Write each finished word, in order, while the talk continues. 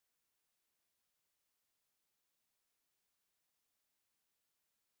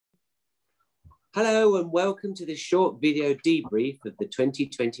Hello and welcome to this short video debrief of the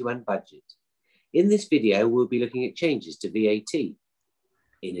 2021 budget. In this video, we'll be looking at changes to VAT.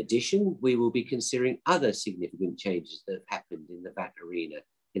 In addition, we will be considering other significant changes that have happened in the VAT arena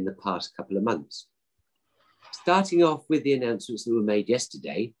in the past couple of months. Starting off with the announcements that were made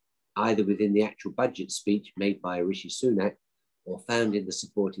yesterday, either within the actual budget speech made by Rishi Sunak or found in the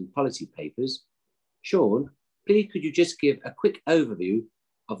supporting policy papers. Sean, please could you just give a quick overview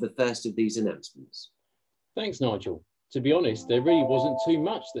of the first of these announcements? Thanks, Nigel. To be honest, there really wasn't too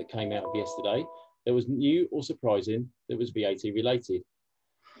much that came out of yesterday that was new or surprising that was VAT related.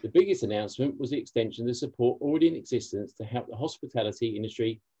 The biggest announcement was the extension of the support already in existence to help the hospitality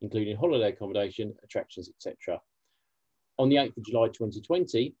industry, including holiday accommodation, attractions, etc. On the 8th of July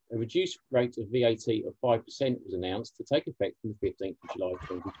 2020, a reduced rate of VAT of 5% was announced to take effect from the 15th of July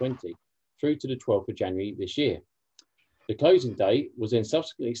 2020 through to the 12th of January this year. The closing date was then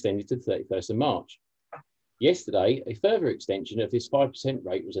subsequently extended to the 31st of March. Yesterday, a further extension of this 5%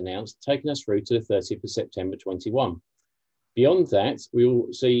 rate was announced, taking us through to the 30th of September 21. Beyond that, we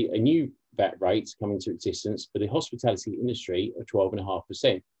will see a new VAT rate come into existence for the hospitality industry of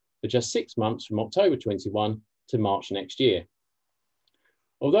 12.5% for just 6 months from October 21 to March next year.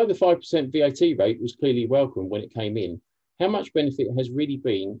 Although the 5% VAT rate was clearly welcome when it came in, how much benefit it has really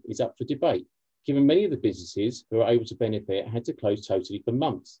been is up for debate, given many of the businesses who are able to benefit had to close totally for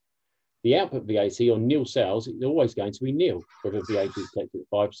months. The output VAT on nil sales is always going to be nil, whether VAT is collected at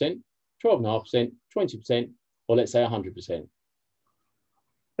 5%, 12.5%, 20%, or let's say 100%.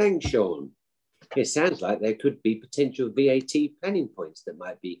 Thanks, Sean. It sounds like there could be potential VAT planning points that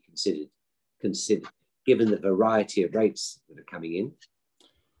might be considered, given the variety of rates that are coming in.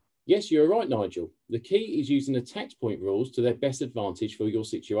 Yes, you're right, Nigel. The key is using the tax point rules to their best advantage for your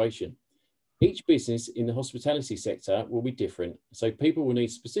situation. Each business in the hospitality sector will be different, so people will need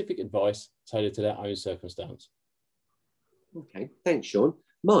specific advice tailored to their own circumstance. Okay, thanks, Sean.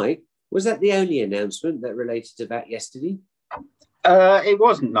 Mike, was that the only announcement that related to VAT yesterday? It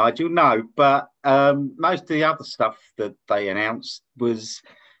wasn't, Nigel, no, but most of the other stuff that they announced was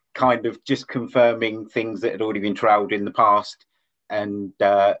kind of just confirming things that had already been trailed in the past and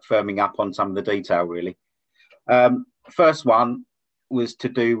firming up on some of the detail, really. First one was to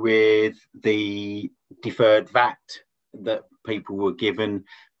do with the deferred VAT that people were given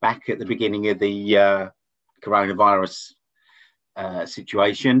back at the beginning of the coronavirus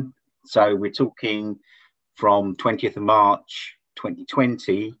situation. So we're talking from 20th of March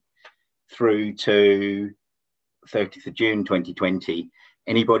 2020 through to 30th of June 2020.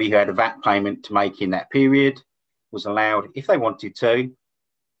 Anybody who had a VAT payment to make in that period was allowed, if they wanted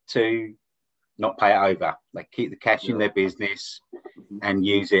to not pay it over. They keep the cash in their business and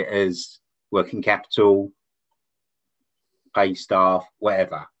use it as working capital, pay staff,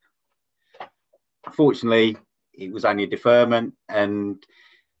 whatever. Unfortunately, it was only a deferment, and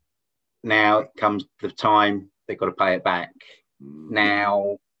now it comes the time they've got to pay it back.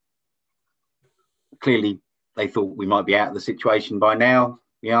 Now, clearly, they thought we might be out of the situation by now.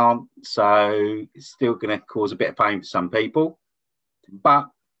 We aren't, so it's still going to cause a bit of pain for some people. But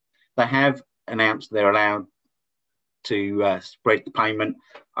they have announced they're allowed to spread the payment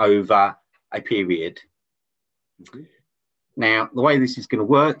over a period. Now, the way this is going to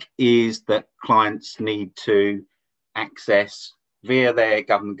work is that clients need to access via their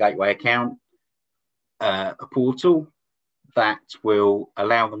government gateway account a portal that will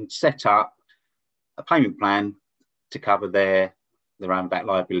allow them to set up a payment plan to cover their own VAT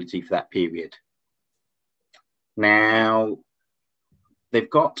liability for that period. Now, they've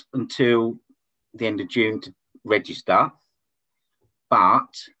got until the end of June to register, but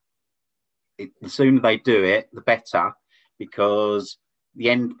the sooner they do it, the better, because the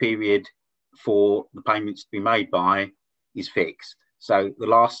end period for the payments to be made by is fixed. So the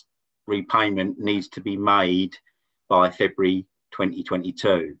last repayment needs to be made by February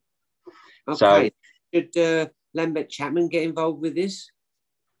 2022. Okay. So, should Lambert Chapman get involved with this?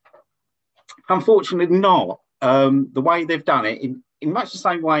 Unfortunately not. The way they've done it, in much the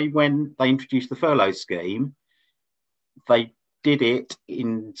same way when they introduced the furlough scheme, they did it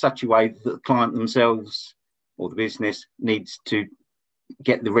in such a way that the client themselves or the business needs to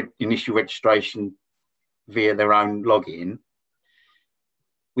get the initial registration via their own login.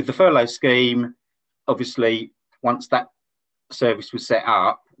 With the furlough scheme, obviously, once that service was set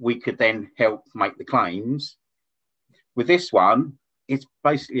up, we could then help make the claims. With this one, it's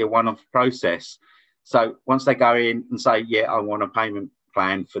basically a one-off process. So once they go in and say, yeah, I want a payment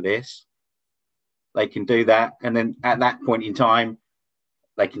plan for this, they can do that. And then at that point in time,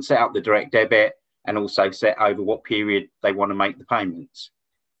 they can set up the direct debit and also set over what period they want to make the payments.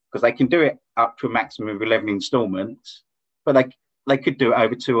 Because they can do it up to a maximum of 11 instalments, but they could do it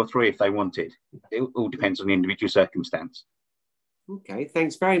over 2 or 3 if they wanted. It all depends on the individual circumstance. Okay,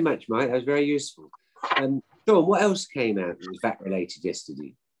 thanks very much, Mike. That was very useful. Sean, what else came out that was VAT related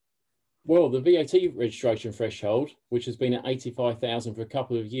yesterday? Well, the VAT registration threshold, which has been at 85,000 for a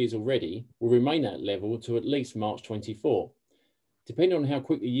couple of years already, will remain at that level to at least March 24. Depending on how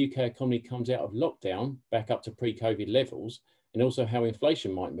quickly the UK economy comes out of lockdown back up to pre-COVID levels, and also how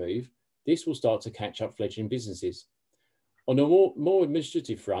inflation might move, this will start to catch up fledgling businesses. On a more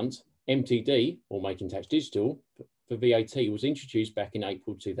administrative front, MTD, or Making Tax Digital, for VAT was introduced back in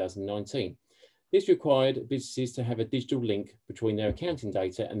April 2019. This required businesses to have a digital link between their accounting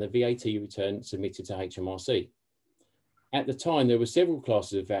data and the VAT return submitted to HMRC. At the time, there were several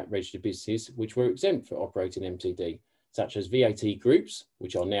classes of VAT registered businesses which were exempt for operating MTD, such as VAT groups,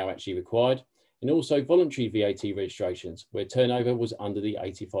 which are now actually required, and also voluntary VAT registrations, where turnover was under the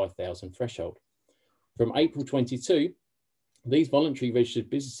 85,000 threshold. From April 22, these voluntary registered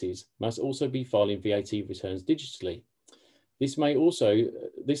businesses must also be filing VAT returns digitally. This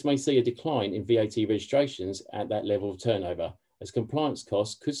may see a decline in VAT registrations at that level of turnover, as compliance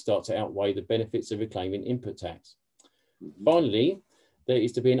costs could start to outweigh the benefits of reclaiming input tax. Finally, there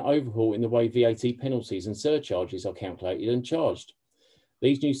is to be an overhaul in the way VAT penalties and surcharges are calculated and charged.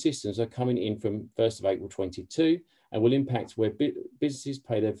 These new systems are coming in from 1st of April 22 and will impact where businesses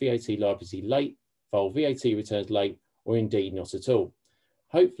pay their VAT liability late, file VAT returns late, or indeed not at all.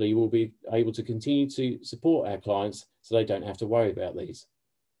 Hopefully, we'll be able to continue to support our clients so they don't have to worry about these.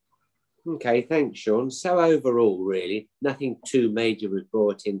 Okay, thanks, Sean. So overall, really, nothing too major was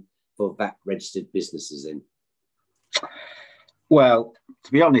brought in for VAT registered businesses in. Well,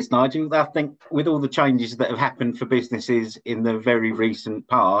 to be honest, Nigel, I think with all the changes that have happened for businesses in the very recent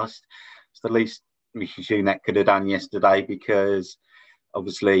past, it's the least Rishi Sunak could have done yesterday, because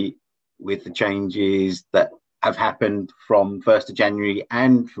obviously with the changes that have happened from 1st of January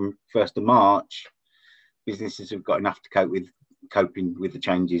and from 1st of March, businesses have got enough to coping with the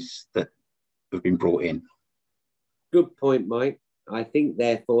changes that have been brought in. Good point, Mike. I think,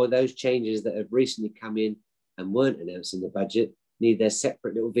 therefore, those changes that have recently come in and weren't announced in the budget need their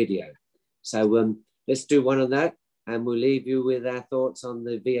separate little video. So let's do one on that, and we'll leave you with our thoughts on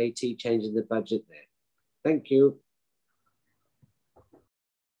the VAT change in the budget there. Thank you.